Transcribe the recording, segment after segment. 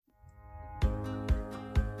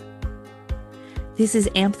This is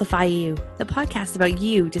Amplify You, the podcast about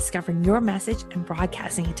you discovering your message and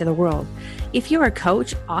broadcasting it to the world. If you're a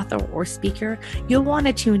coach, author, or speaker, you'll want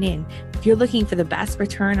to tune in. If you're looking for the best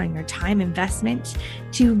return on your time investment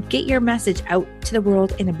to get your message out to the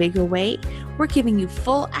world in a bigger way, we're giving you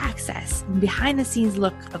full access and behind the scenes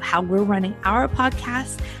look of how we're running our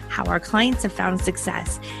podcast, how our clients have found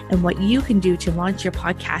success, and what you can do to launch your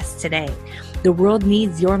podcast today. The world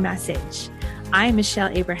needs your message. I'm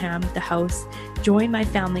Michelle Abraham, the host. Join my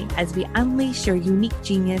family as we unleash your unique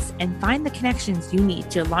genius and find the connections you need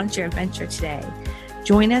to launch your adventure today.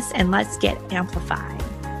 Join us and let's get amplified.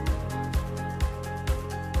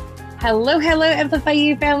 Hello, Amplify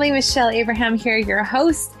You family. Michelle Abraham here, your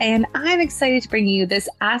host, and I'm excited to bring you this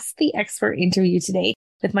Ask the Expert interview today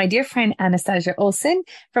with my dear friend Anastasia Olson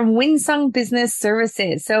from Windsong Business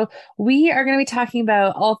Services. So we are going to be talking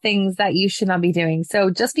about all things that you should not be doing. So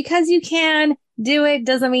just because you can do it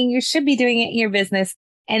doesn't mean you should be doing it in your business,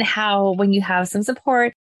 and how when you have some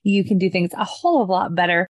support, you can do things a whole lot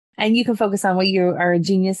better. And you can focus on what you are a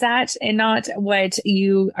genius at and not what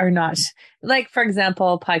you are not. Like, for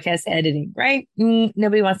example, podcast editing, right?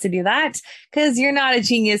 Nobody wants to do that because you're not a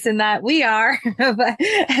genius in that. We are, but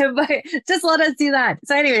just let us do that.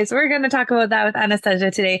 So anyways, we're going to talk about that with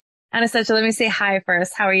Anastasia today. Anastasia, let me say hi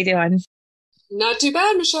first. How are you doing? Not too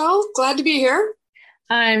bad, Michelle. Glad to be here.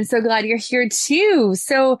 I'm so glad you're here too.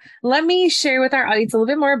 So let me share with our audience a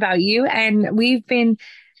little bit more about you. And we've been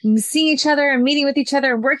seeing each other and meeting with each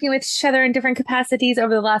other and working with each other in different capacities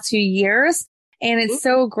over the last few years. And it's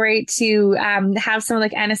so great to have someone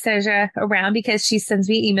like Anastasia around, because she sends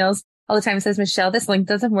me emails all the time and says, Michelle, this link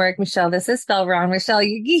doesn't work. Michelle, this is spelled wrong. Michelle,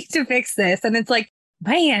 you need to fix this. And it's like,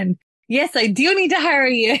 man, yes, I do need to hire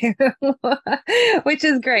you, which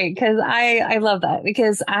is great because I love that,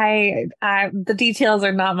 because I the details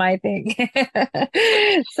are not my thing.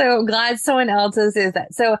 So glad someone else's is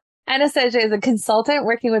that. So Anastasia is a consultant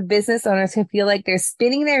working with business owners who feel like they're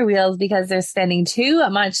spinning their wheels because they're spending too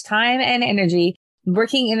much time and energy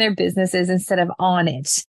working in their businesses instead of on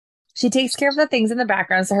it. She takes care of the things in the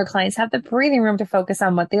background so her clients have the breathing room to focus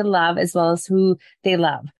on what they love as well as who they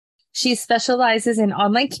love. She specializes in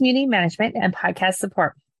online community management and podcast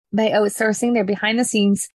support. By outsourcing their behind the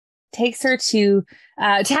scenes takes her to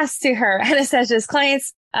tasks to her. Anastasia's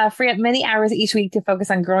clients free up many hours each week to focus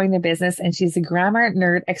on growing their business, and she's a grammar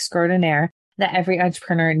nerd extraordinaire that every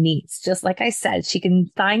entrepreneur needs. Just like I said, she can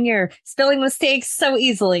find your spelling mistakes so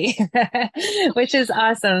easily, which is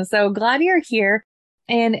awesome. So glad you're here.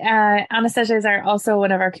 And Anastasia is also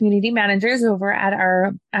one of our community managers over at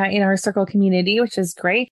our in our circle community, which is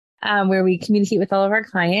great, where we communicate with all of our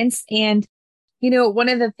clients. And you know, one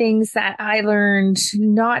of the things that I learned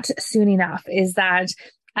not soon enough is that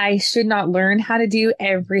I should not learn how to do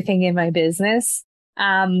everything in my business.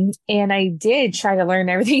 And I did try to learn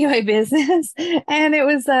everything in my business, and it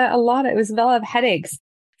was a lot of headaches.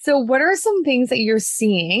 So what are some things that you're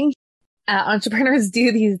seeing entrepreneurs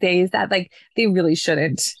do these days that like they really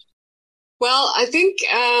shouldn't? Well, I think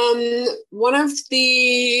one of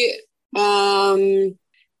the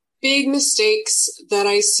big mistakes that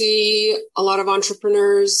I see a lot of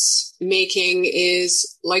entrepreneurs making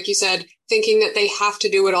is, like you said, thinking that they have to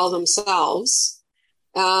do it all themselves.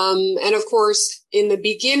 And of course, in the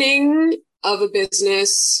beginning of a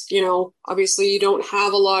business, you know, obviously you don't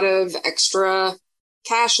have a lot of extra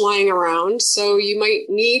cash lying around. So you might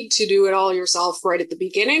need to do it all yourself right at the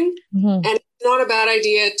beginning. Mm-hmm. And it's not a bad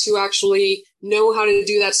idea to actually know how to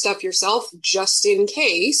do that stuff yourself, just in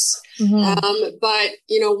case. Mm-hmm. But,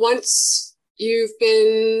 you know, once you've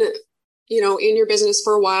been, you know, in your business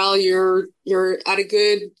for a while, you're at a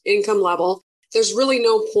good income level, there's really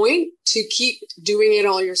no point to keep doing it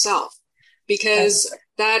all yourself, because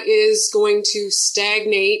that is going to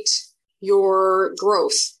stagnate your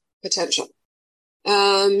growth potential.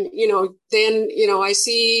 You know, then, you know, I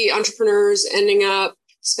see entrepreneurs ending up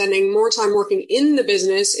spending more time working in the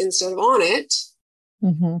business instead of on it.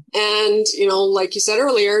 Mm-hmm. And, you know, like you said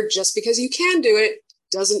earlier, just because you can do it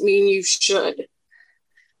doesn't mean you should.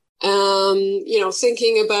 You know,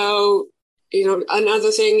 thinking about, you know,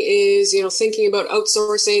 another thing is, you know, thinking about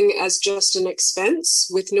outsourcing as just an expense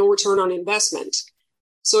with no return on investment.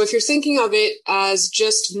 So if you're thinking of it as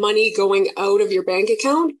just money going out of your bank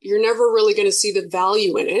account, you're never really going to see the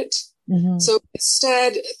value in it. Mm-hmm. So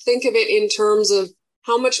instead, think of it in terms of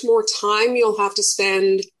how much more time you'll have to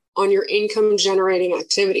spend on your income generating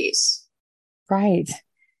activities. Right.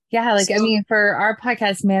 Yeah. Like, so, I mean, for our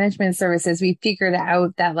podcast management services, we figured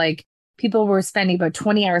out that like people were spending about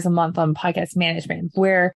 20 hours a month on podcast management,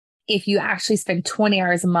 where if you actually spend 20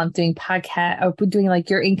 hours a month doing podcast or doing like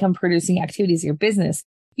your income producing activities, your business,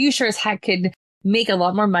 you sure as heck could make a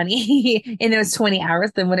lot more money in those 20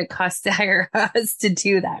 hours than what it costs to hire us to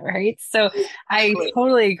do that. Right. So I Exactly.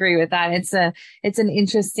 totally agree with that. It's an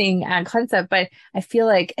interesting concept, but I feel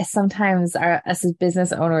like sometimes us as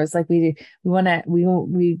business owners, like we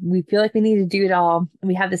feel like we need to do it all.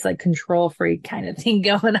 We have this like control freak kind of thing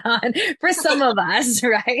going on for some of us,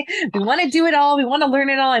 right? We want to do it all. We want to learn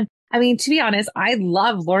it all. And I mean, to be honest, I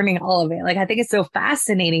love learning all of it. Like, I think it's so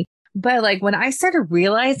fascinating. But like when I started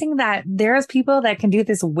realizing that there's people that can do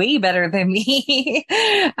this way better than me,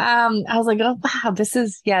 I was like, oh wow, this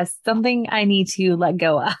is yes, something I need to let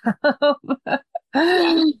go of.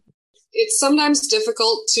 Yeah. It's sometimes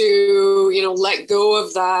difficult to, let go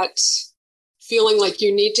of that feeling like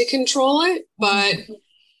you need to control it. But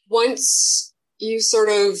once you sort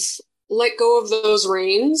of let go of those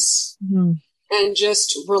reins Mhm. and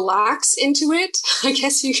just relax into it, I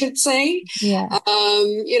guess you could say, Yeah.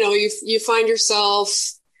 you find yourself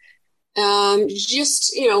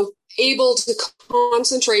just, able to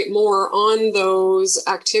concentrate more on those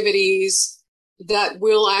activities that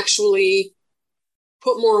will actually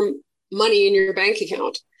put more money in your bank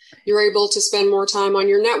account. You're able to spend more time on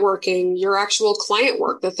your networking, your actual client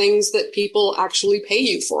work, the things that people actually pay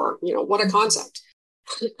you for. What a concept.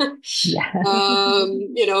 Yeah. um,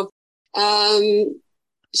 you know, um,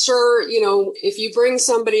 sure, if you bring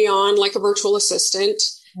somebody on like a virtual assistant,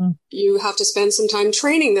 you have to spend some time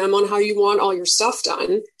training them on how you want all your stuff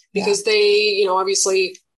done Yeah. because they,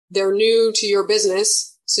 obviously they're new to your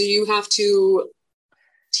business. So you have to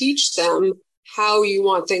teach them how you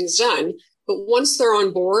want things done. But once they're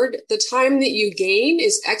on board, the time that you gain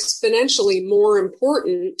is exponentially more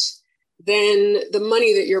important than the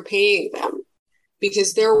money that you're paying them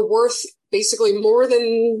because they're worth basically more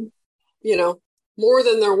than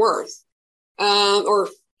they're worth. Or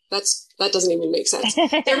that doesn't even make sense. Your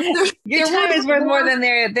They're time worth is worth more more. than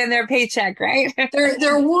their paycheck, right?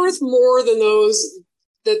 They're worth more than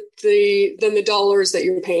than the dollars that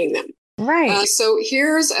you're paying them. Right. So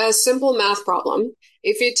here's a simple math problem.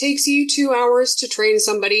 If it takes you 2 hours to train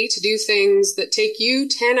somebody to do things that take you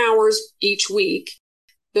 10 hours each week,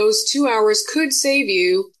 those 2 hours could save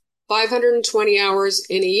you 520 hours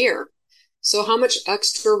in a year. So how much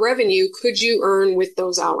extra revenue could you earn with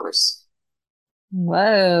those hours?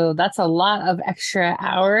 Whoa, that's a lot of extra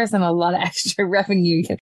hours and a lot of extra revenue.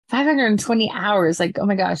 520 hours. Like, oh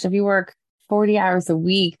my gosh, if you work 40 hours a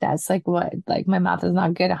week, that's like what? Like, my math is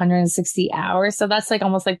not good. 160 hours. So that's like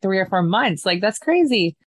almost like 3 or 4 months. Like, that's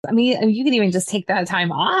crazy. I mean, you can even just take that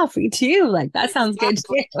time off too. Like, that sounds good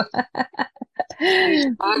Exactly. too.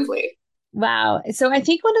 Exactly. Wow. So I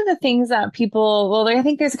think one of the things that well, I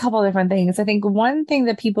think there's a couple of different things. I think one thing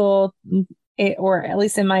that people, or at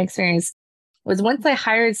least in my experience, was once I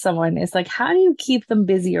hired someone, it's like, how do you keep them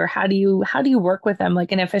busy, or how do you work with them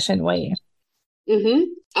like an efficient way?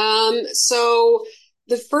 So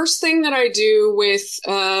the first thing that I do with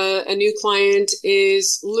a new client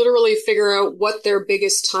is literally figure out what their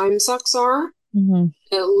biggest time sucks are. Mm-hmm.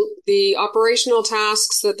 The operational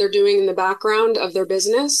tasks that they're doing in the background of their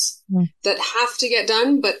business Mm-hmm. that have to get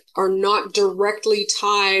done, but are not directly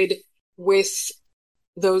tied with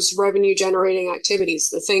those revenue generating activities,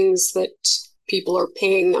 the things that people are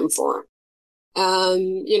paying them for.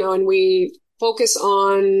 And we focus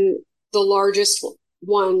on the largest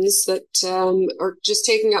ones that are just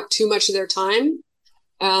taking up too much of their time.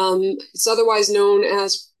 It's otherwise known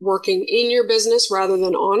as working in your business rather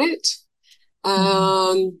than on it.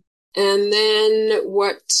 And then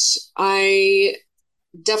what I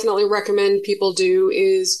definitely recommend people do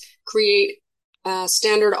is create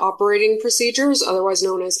standard operating procedures, otherwise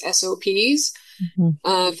known as SOPs,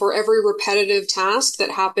 for every repetitive task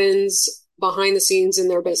that happens behind the scenes in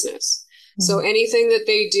their business. So anything that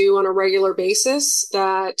they do on a regular basis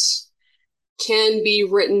that can be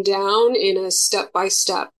written down in a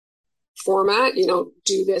step-by-step format,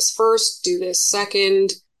 do this first, do this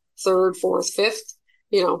second, third, fourth, fifth,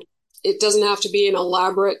 it doesn't have to be an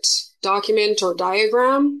elaborate document or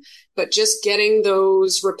diagram, but just getting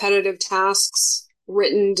those repetitive tasks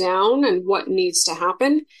written down and what needs to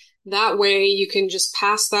happen. That way you can just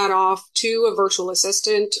pass that off to a virtual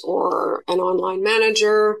assistant or an online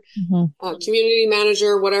manager, a community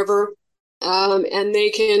manager, whatever. And they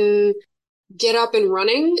can get up and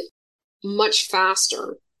running much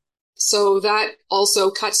faster. So that also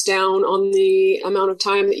cuts down on the amount of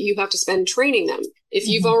time that you have to spend training them. If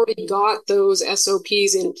you've already got those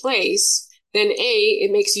SOPs in place, then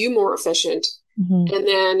it makes you more efficient. And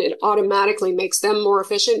then it automatically makes them more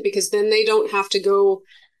efficient because then they don't have to go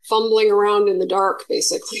fumbling around in the dark,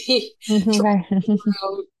 basically, trying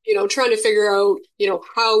to figure out,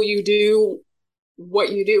 how you do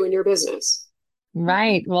what you do in your business.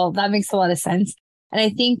 Right. Well, that makes a lot of sense. And I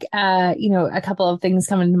think, a couple of things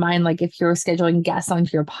come into mind, like if you're scheduling guests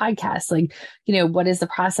onto your podcast, like, what is the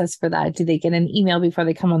process for that? Do they get an email before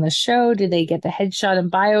they come on the show? Do they get the headshot and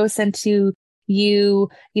bio sent to you?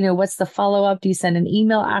 What's the follow up? Do you send an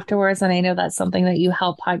email afterwards? And I know that's something that you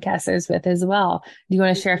help podcasters with as well. Do you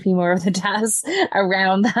want to share a few more of the tasks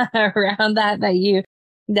around that,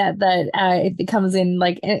 it comes in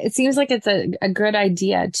like, it seems like it's a good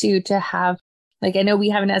idea to have, like, I know we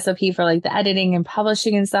have an SOP for like the editing and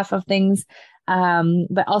publishing and stuff of things.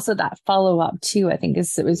 But also that follow up too, I think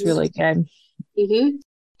is really good.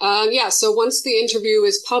 Mm-hmm. Yeah. So once the interview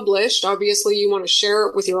is published, obviously you want to share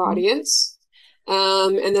it with your audience.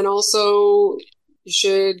 And then also you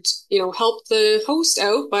should, help the host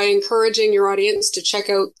out by encouraging your audience to check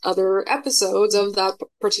out other episodes of that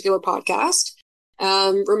particular podcast.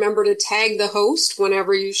 Remember to tag the host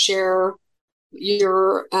whenever you share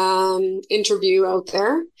your interview out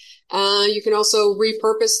there. You can also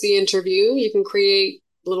repurpose the interview. You can create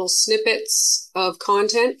little snippets of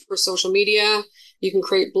content for social media. You can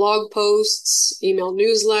create blog posts, email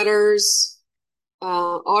newsletters,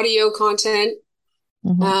 audio content.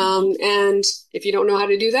 And if you don't know how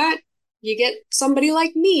to do that, you get somebody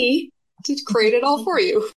like me to create it all for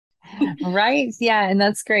you. Right. Yeah. And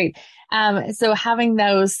that's great. So having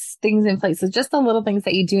those things in place, so just the little things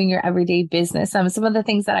that you do in your everyday business. Some of the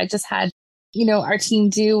things that I just had, our team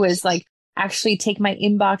do was like actually take my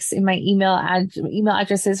inbox in my email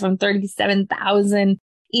addresses from 37,000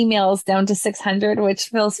 emails down to 600, which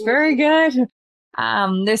feels very good.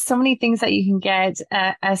 There's so many things that you can get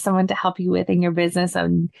as someone to help you with in your business,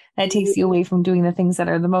 and that takes you away from doing the things that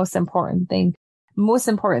are the most important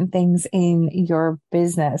things in your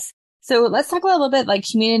business. So let's talk about a little bit like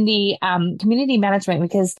community management,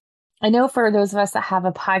 because I know for those of us that have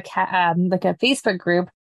a podcast, like a Facebook group,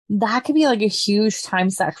 that could be like a huge time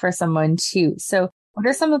suck for someone too. So what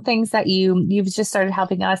are some of the things that you've just started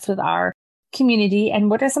helping us with our community, and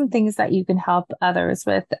what are some things that you can help others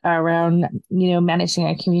with around, managing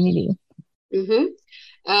a community? Mm-hmm.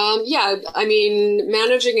 Yeah, I mean,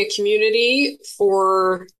 managing a community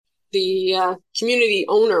for the community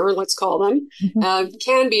owner, let's call them,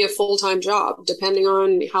 can be a full-time job depending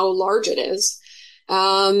on how large it is.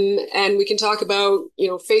 And we can talk about,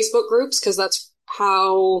 Facebook groups, because that's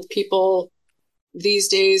how people these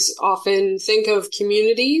days often think of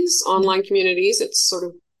communities, online communities. It's sort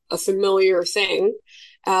of a familiar thing.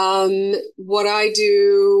 What I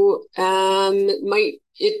do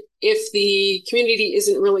if the community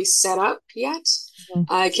isn't really set up yet,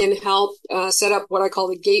 I can help set up what I call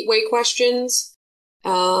the gateway questions.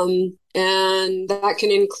 And that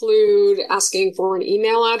can include asking for an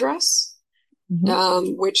email address,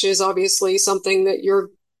 which is obviously something that you're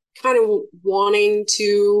kind of wanting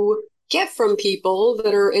to get from people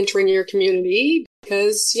that are entering your community,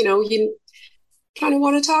 because, you kind of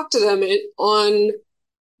want to talk to them on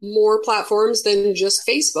more platforms than just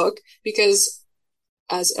Facebook, because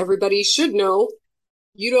as everybody should know,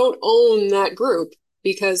 you don't own that group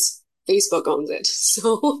because Facebook owns it.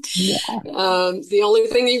 So the only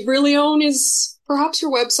thing you really own is perhaps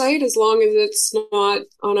your website, as long as it's not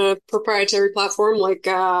on a proprietary platform like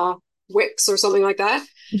Wix or something like that.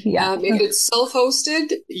 If it's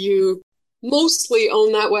self-hosted, you mostly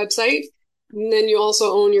own that website, and then you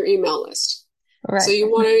also own your email list. Right. So you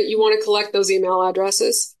want to collect those email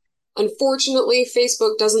addresses. Unfortunately,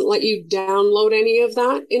 Facebook doesn't let you download any of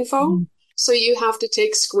that info. So you have to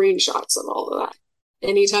take screenshots of all of that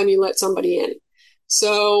anytime you let somebody in.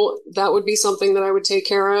 So that would be something that I would take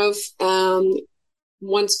care of.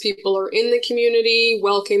 Once people are in the community,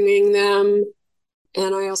 welcoming them.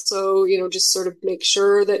 And I also, just sort of make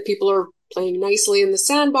sure that people are playing nicely in the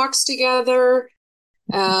sandbox together.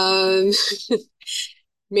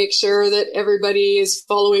 Make sure that everybody is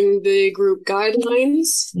following the group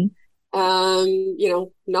guidelines.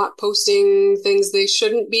 Not posting things they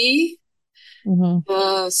shouldn't be,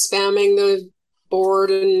 spamming the board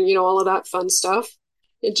and, all of that fun stuff.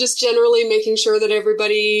 And just generally making sure that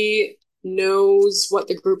everybody knows what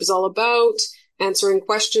the group is all about, answering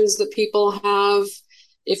questions that people have.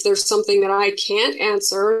 If there's something that I can't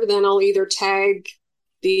answer, then I'll either tag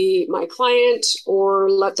my client or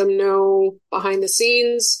let them know behind the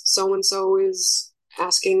scenes, so-and-so is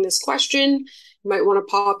asking this question. You might want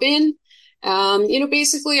to pop in.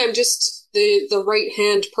 Basically I'm just the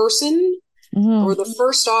right-hand person, or the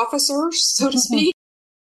first officer, so to speak.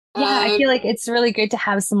 Yeah, I feel like it's really good to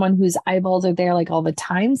have someone whose eyeballs are there like all the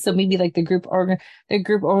time. So maybe like the group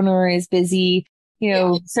owner is busy,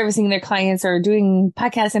 Yeah. servicing their clients or doing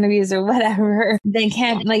podcast interviews or whatever, they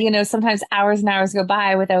can't, like, sometimes hours and hours go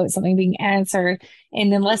by without something being answered.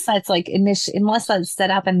 And unless that's like unless that's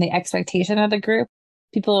set up in the expectation of the group,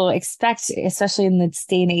 people expect, especially in this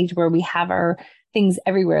day and age where we have our things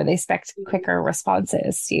everywhere, they expect quicker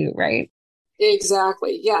responses too, right?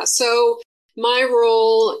 Exactly. Yeah. So my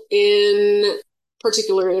role in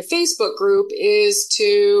particular in a Facebook group is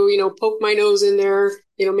to, poke my nose in there,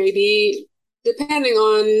 maybe depending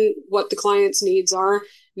on what the client's needs are,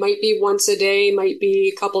 might be once a day, might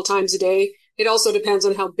be a couple times a day. It also depends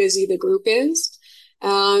on how busy the group is.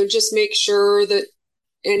 Just make sure that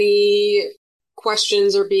any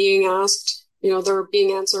questions are being asked, they're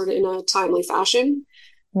being answered in a timely fashion.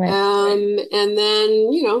 Right. And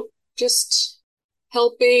then, just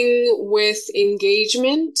helping with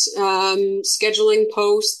engagement, scheduling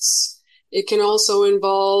posts. It can also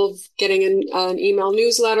involve getting an email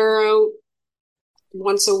newsletter out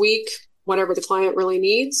once a week, whatever the client really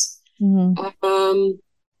needs.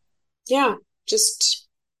 Yeah, just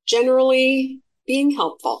generally being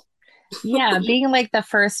helpful. Yeah, being like the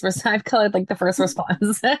first, I've called it like the first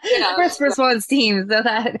response, Yeah, first response team, so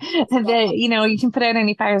that you can put out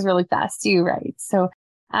any fires really fast too, right? So,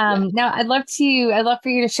 yeah. now I'd love for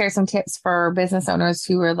you to share some tips for business owners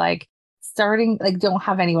who are like starting, like don't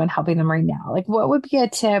have anyone helping them right now. Like, what would be a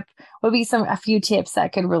tip? What would be a few tips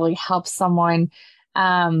that could really help someone,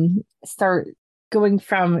 start going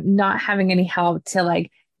from not having any help to like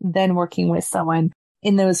then working with someone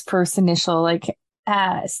in those first initial like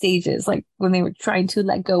stages, like when they were trying to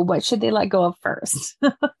let go, what should they let go of first?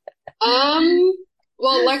 Well,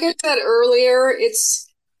 like I said earlier, it's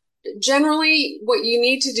generally what you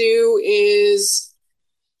need to do is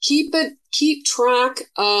keep track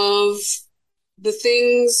of the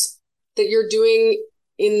things that you're doing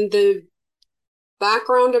in the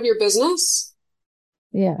background of your business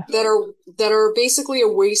Yeah. that are basically a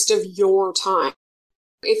waste of your time.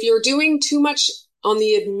 If you're doing too much on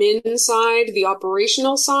the admin side, the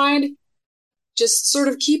operational side, just sort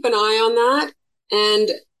of keep an eye on that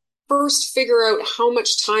and first figure out how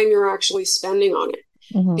much time you're actually spending on it.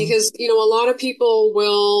 Because, a lot of people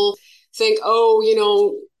will think,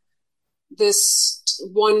 oh, this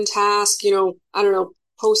one task, I don't know,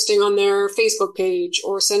 posting on their Facebook page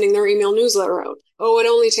or sending their email newsletter out. Oh, it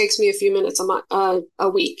only takes me a few minutes a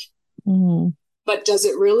week. But does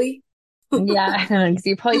it really? Yeah, because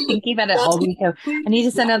you're probably thinking about it all week. I need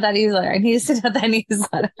to send out that newsletter. I need to send out that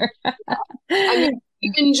newsletter. I mean,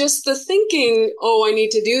 even just the thinking, oh, I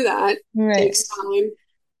need to do that takes time.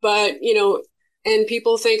 But, and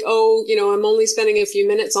people think, oh, I'm only spending a few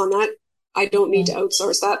minutes on that. I don't need to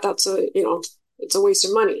outsource that. That's it's a waste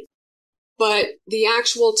of money. But the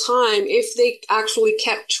actual time, if they actually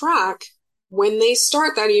kept track when they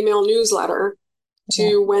start that email newsletter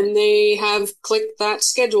to when they have clicked that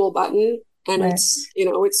schedule button and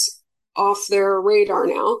it's off their radar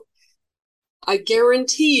now, I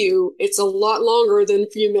guarantee you it's a lot longer than a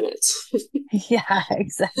few minutes. Yeah,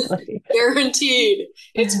 exactly. Guaranteed.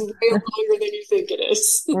 It's way longer than you think it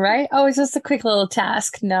is. Right? Oh, it's just a quick little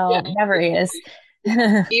task. No, it never is.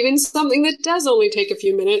 Even something that does only take a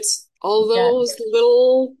few minutes, all those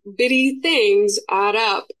little bitty things add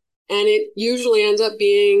up. And it usually ends up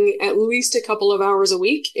being at least a couple of hours a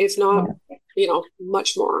week, if not,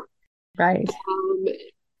 much more. Right.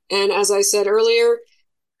 And as I said earlier,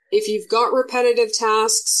 if you've got repetitive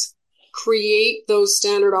tasks, create those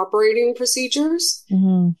standard operating procedures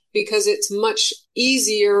because it's much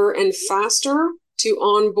easier and faster to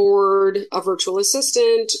onboard a virtual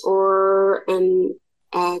assistant or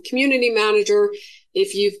a community manager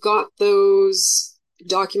if you've got those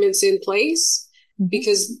documents in place,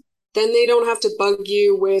 because then they don't have to bug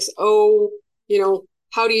you with, oh,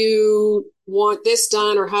 how do you want this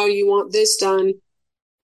done or how do you want this done?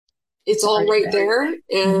 It's all right there,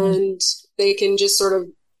 and they can just sort of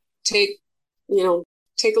take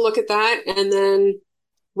a look at that and then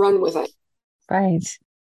run with it. Right.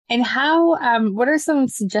 And what are some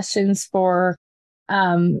suggestions for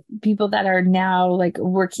people that are now like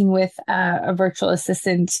working with a virtual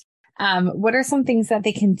assistant? What are some things that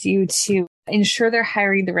they can do to ensure they're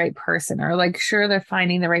hiring the right person or like sure they're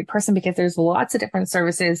finding the right person? Because there's lots of different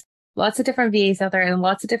services, lots of different VAs out there and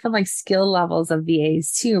lots of different like skill levels of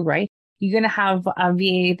VAs too, right? You're going to have a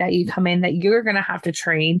VA that you come in that you're going to have to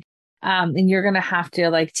train. And you're going to have to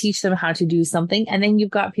like teach them how to do something. And then you've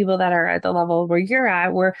got people that are at the level where you're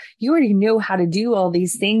at, where you already know how to do all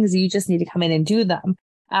these things. You just need to come in and do them.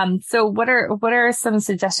 So what are some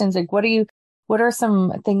suggestions? Like, what are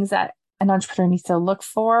some things that an entrepreneur needs to look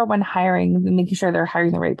for when hiring, making sure they're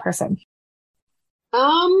hiring the right person?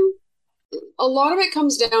 a lot of it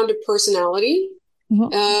comes down to personality.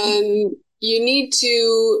 Mhm. You need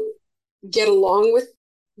to get along with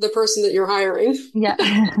the person that you're hiring. Yeah.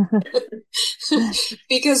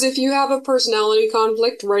 Because if you have a personality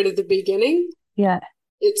conflict right at the beginning, Yeah.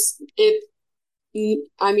 it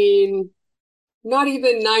I mean, not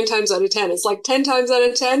even 9 times out of 10. It's like 10 times out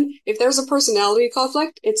of 10. If there's a personality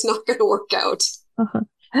conflict, it's not going to work out.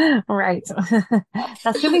 Right.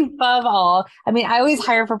 That's gonna be above all. I mean, I always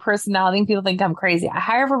hire for personality and people think I'm crazy. I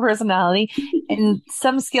hire for personality and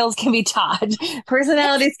some skills can be taught.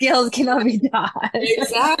 Personality skills cannot be taught.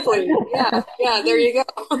 Exactly. Yeah. Yeah. There you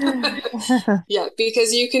go. Yeah.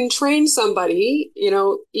 Because you can train somebody,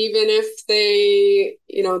 even if they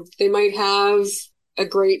might have a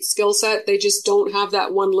great skill set, they just don't have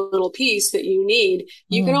that one little piece that you need.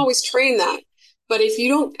 You can Mm, always train that. But if you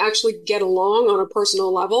don't actually get along on a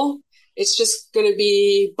personal level, it's just going to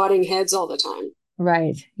be butting heads all the time.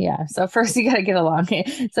 right. Yeah. So first you gotta get along.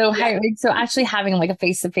 So Yeah. so actually having like a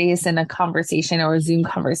face-to-face and a conversation or a Zoom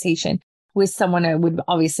conversation with someone would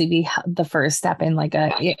obviously be the first step in like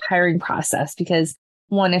Yeah. a hiring process because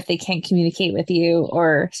one, if they can't communicate with you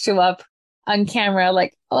or show up on camera,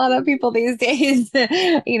 like a lot of people these days,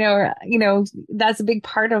 that's a big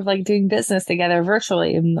part of like doing business together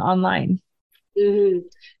virtually and online. Hmm.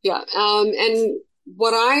 Yeah. And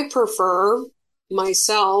what I prefer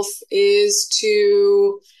myself is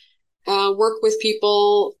to work with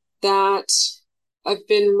people that I've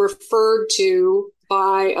been referred to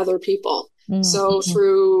by other people. So Mm-hmm.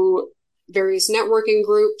 through various networking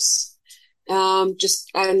groups, just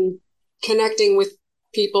and connecting with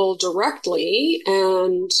people directly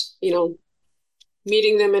and,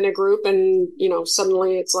 meeting them in a group and,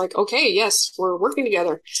 suddenly it's like, okay, yes, we're working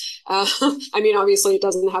together. I mean, obviously it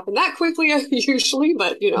doesn't happen that quickly usually,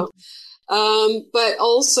 but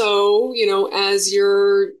also, as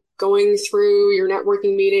you're going through your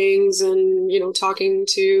networking meetings and, talking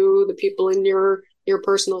to the people in your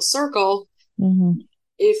personal circle, Mm-hmm.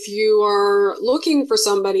 if you are looking for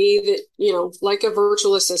somebody that, like a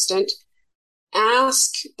virtual assistant,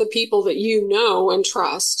 ask the people that you know and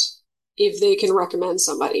trust if they can recommend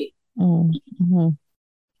somebody, Mm-hmm.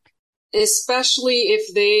 especially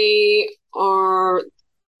if they are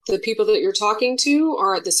the people that you're talking to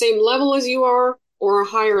are at the same level as you are or a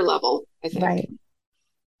higher level, I think. Right.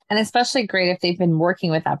 And especially great if they've been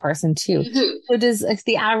working with that person too. Mm-hmm. So does if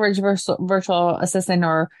the average virtual assistant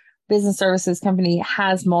or business services company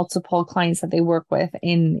has multiple clients that they work with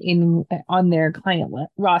in on their client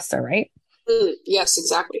roster, right? Yes,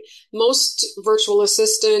 exactly. Most virtual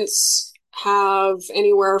assistants have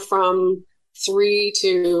anywhere from 3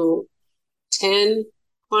 to 10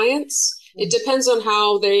 clients. It depends on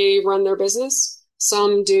how they run their business.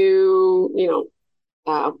 Some do,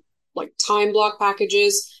 like time block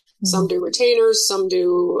packages. Mm-hmm. Some do retainers. Some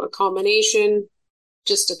do a combination.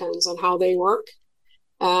 Just depends on how they work.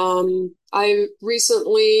 I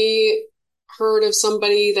recently heard of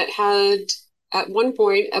somebody that had at one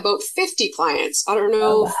point about 50 clients. I don't Oh,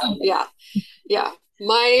 know. wow. Yeah. Yeah.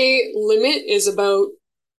 My limit is about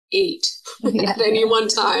 8 Yeah. at any one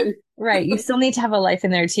time. Right. You still need to have a life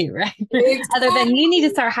in there too, right? Other than you need to Exactly.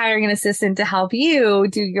 start hiring an assistant to help you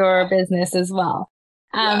do your business as well.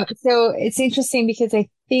 Yeah. So it's interesting because I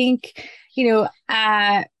think,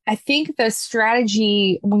 I think the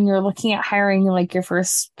strategy when you're looking at hiring like your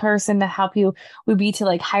first person to help you would be to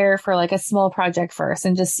like hire for like a small project first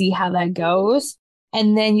and just see how that goes.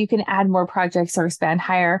 And then you can add more projects or expand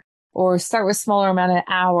higher or start with smaller amount of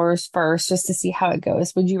hours first just to see how it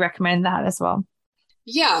goes. Would you recommend that as well?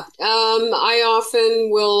 Yeah. I often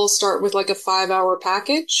will start with like a 5 hour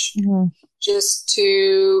package Mm-hmm. just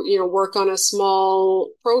to, work on a small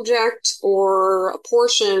project or a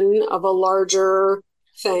portion of a larger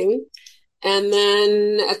thing. And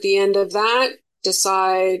then at the end of that,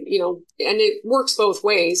 decide, and it works both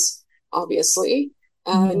ways, obviously. It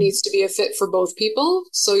Mm-hmm. needs to be a fit for both people.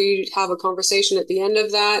 So you have a conversation at the end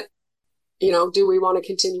of that. Do we want to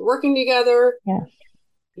continue working together? Yeah.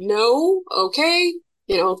 No. Okay.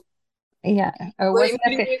 Yeah. Or Great wasn't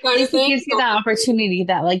meeting it? you At kind of least it thing. gives you that opportunity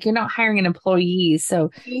that like you're not hiring an employee.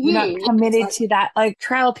 So you're not Yeah, committed to exactly. that like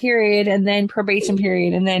trial period and then probation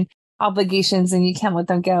period and then obligations and you can't let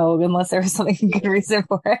them go unless there's something good reason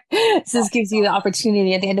for it. So this gives you the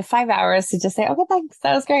opportunity at the end of 5 hours to just say, okay, thanks,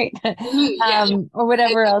 that was great. Yeah. Or And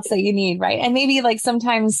whatever else that you need, right? And maybe like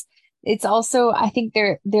sometimes it's also, I think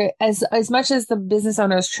they're as much as the business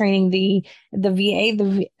owner is training the VA,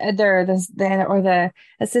 or the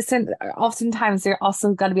assistant, oftentimes they're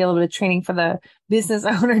also got to be a little bit of training for the business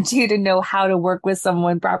owner too, to know how to work with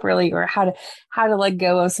someone properly, or how to let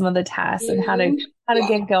go of some of the tasks, and Mhm. how to Yeah,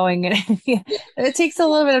 get going. And yeah, it takes a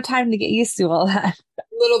little bit of time to get used to all that. a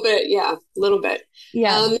little bit. Yeah, a little bit.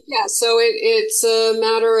 Yeah. Yeah, so it's a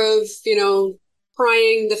matter of,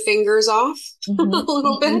 prying the fingers off a Mhm.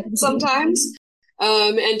 little bit sometimes,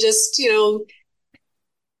 and just,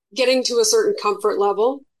 getting to a certain comfort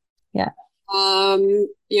level. Yeah.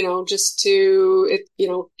 Just to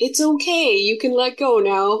it's okay. You can let go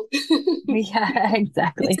now. Yeah,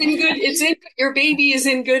 exactly. It's in your baby is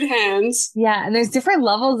in good hands. Yeah, and there's different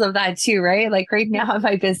levels of that too, right? Like right now in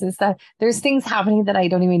my business, that there's things happening that I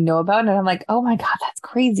don't even know about, and I'm like, oh my God, that's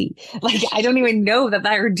crazy. Like I don't even know that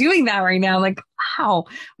they're doing that right now. I'm like, wow,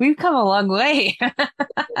 we've come a long way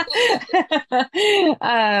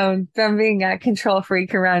from being a control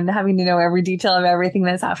freak around having to know every detail of everything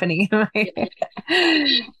that's happening.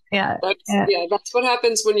 Yeah, yeah, That's what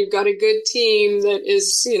happens when you've got a good team that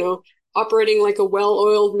is, operating like a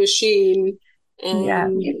well-oiled machine. yeah,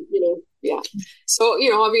 And, yeah. So,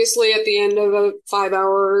 obviously at the end of a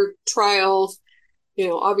 5-hour trial,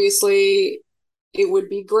 obviously it would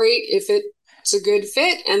be great if it's a good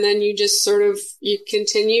fit. And then you just sort of, you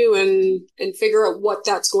continue and figure out what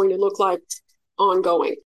that's going to look like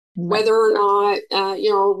ongoing, right, whether or not,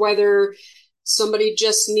 whether somebody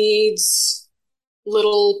just needs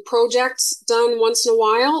little projects done once in a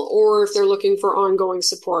while, or if they're looking for ongoing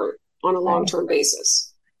support on a right. long-term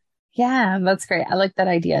basis. Yeah, that's great. I like that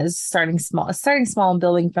idea. Is starting small and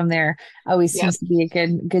building from there always Yeah. seems to be a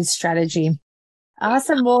good strategy.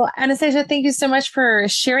 Awesome. Well, Anastasia, thank you so much for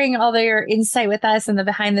sharing all of your insight with us and the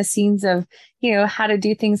behind the scenes of, how to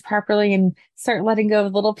do things properly and start letting go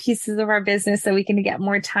of little pieces of our business so we can get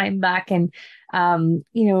more time back and,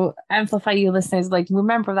 amplify you listeners. Like,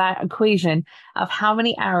 remember that equation of how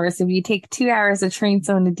many hours, if you take 2 hours to train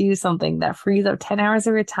someone to do something that frees up 10 hours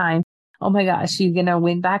of your time. Oh my gosh, you're going to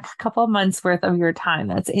win back a couple of months worth of your time.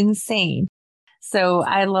 That's insane. So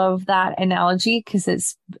I love that analogy because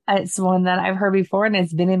it's one that I've heard before and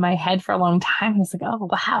it's been in my head for a long time. It's like, oh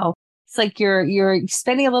wow. It's like you're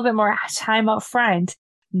spending a little bit more time up front,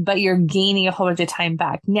 but you're gaining a whole bunch of time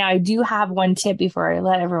back. Now I do have one tip before I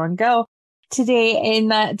let everyone go today.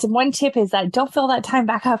 And that one tip is that don't fill that time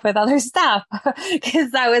back up with other stuff.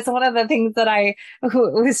 Because that was one of the things that I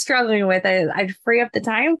was struggling with. I'd free up the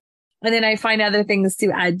time and then I find other things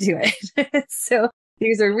to add to it. So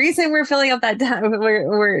there's a reason we're filling up that time.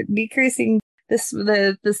 We're decreasing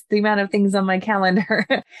the amount of things on my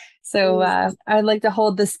calendar. So I'd like to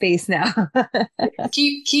hold the space now.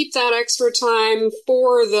 Keep that extra time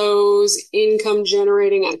for those income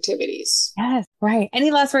generating activities. Yes, right. Any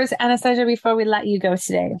last words, Anastasia, before we let you go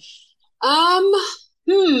today? Um,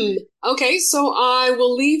 Okay, so I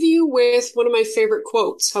will leave you with one of my favorite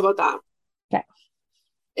quotes. How about that? Okay.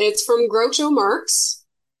 It's from Groucho Marx.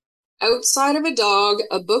 Outside of a dog,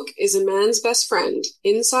 a book is a man's best friend.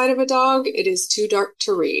 Inside of a dog, it is too dark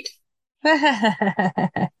to read.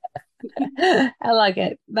 I like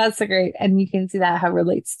it. That's so great. And you can see that how it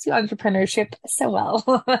relates to entrepreneurship so well.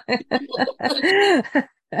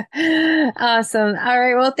 Awesome. All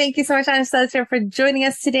right. Well, thank you so much, Anastasia, for joining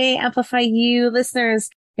us today. Amplify You listeners.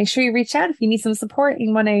 Make sure you reach out if you need some support and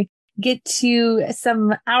you want to get to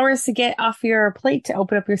some hours to get off your plate to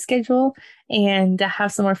open up your schedule and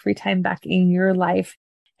have some more free time back in your life.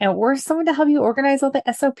 Or someone to help you organize all the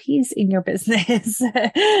SOPs in your business.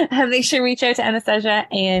 Make sure to reach out to Anastasia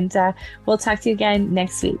and we'll talk to you again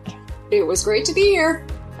next week. It was great to be here.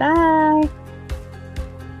 Bye.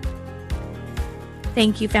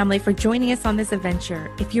 Thank you, family, for joining us on this adventure.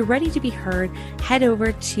 If you're ready to be heard, head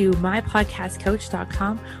over to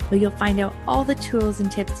mypodcastcoach.com where you'll find out all the tools and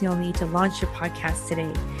tips you'll need to launch your podcast today.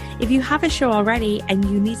 If you have a show already and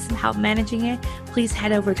you need some help managing it, please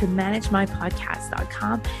head over to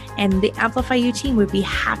managemypodcast.com and the Amplify You team would be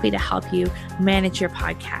happy to help you manage your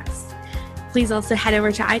podcast. Please also head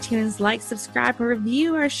over to iTunes, like, subscribe, and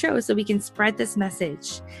review our show so we can spread this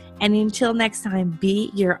message. And until next time, be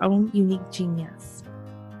your own unique genius.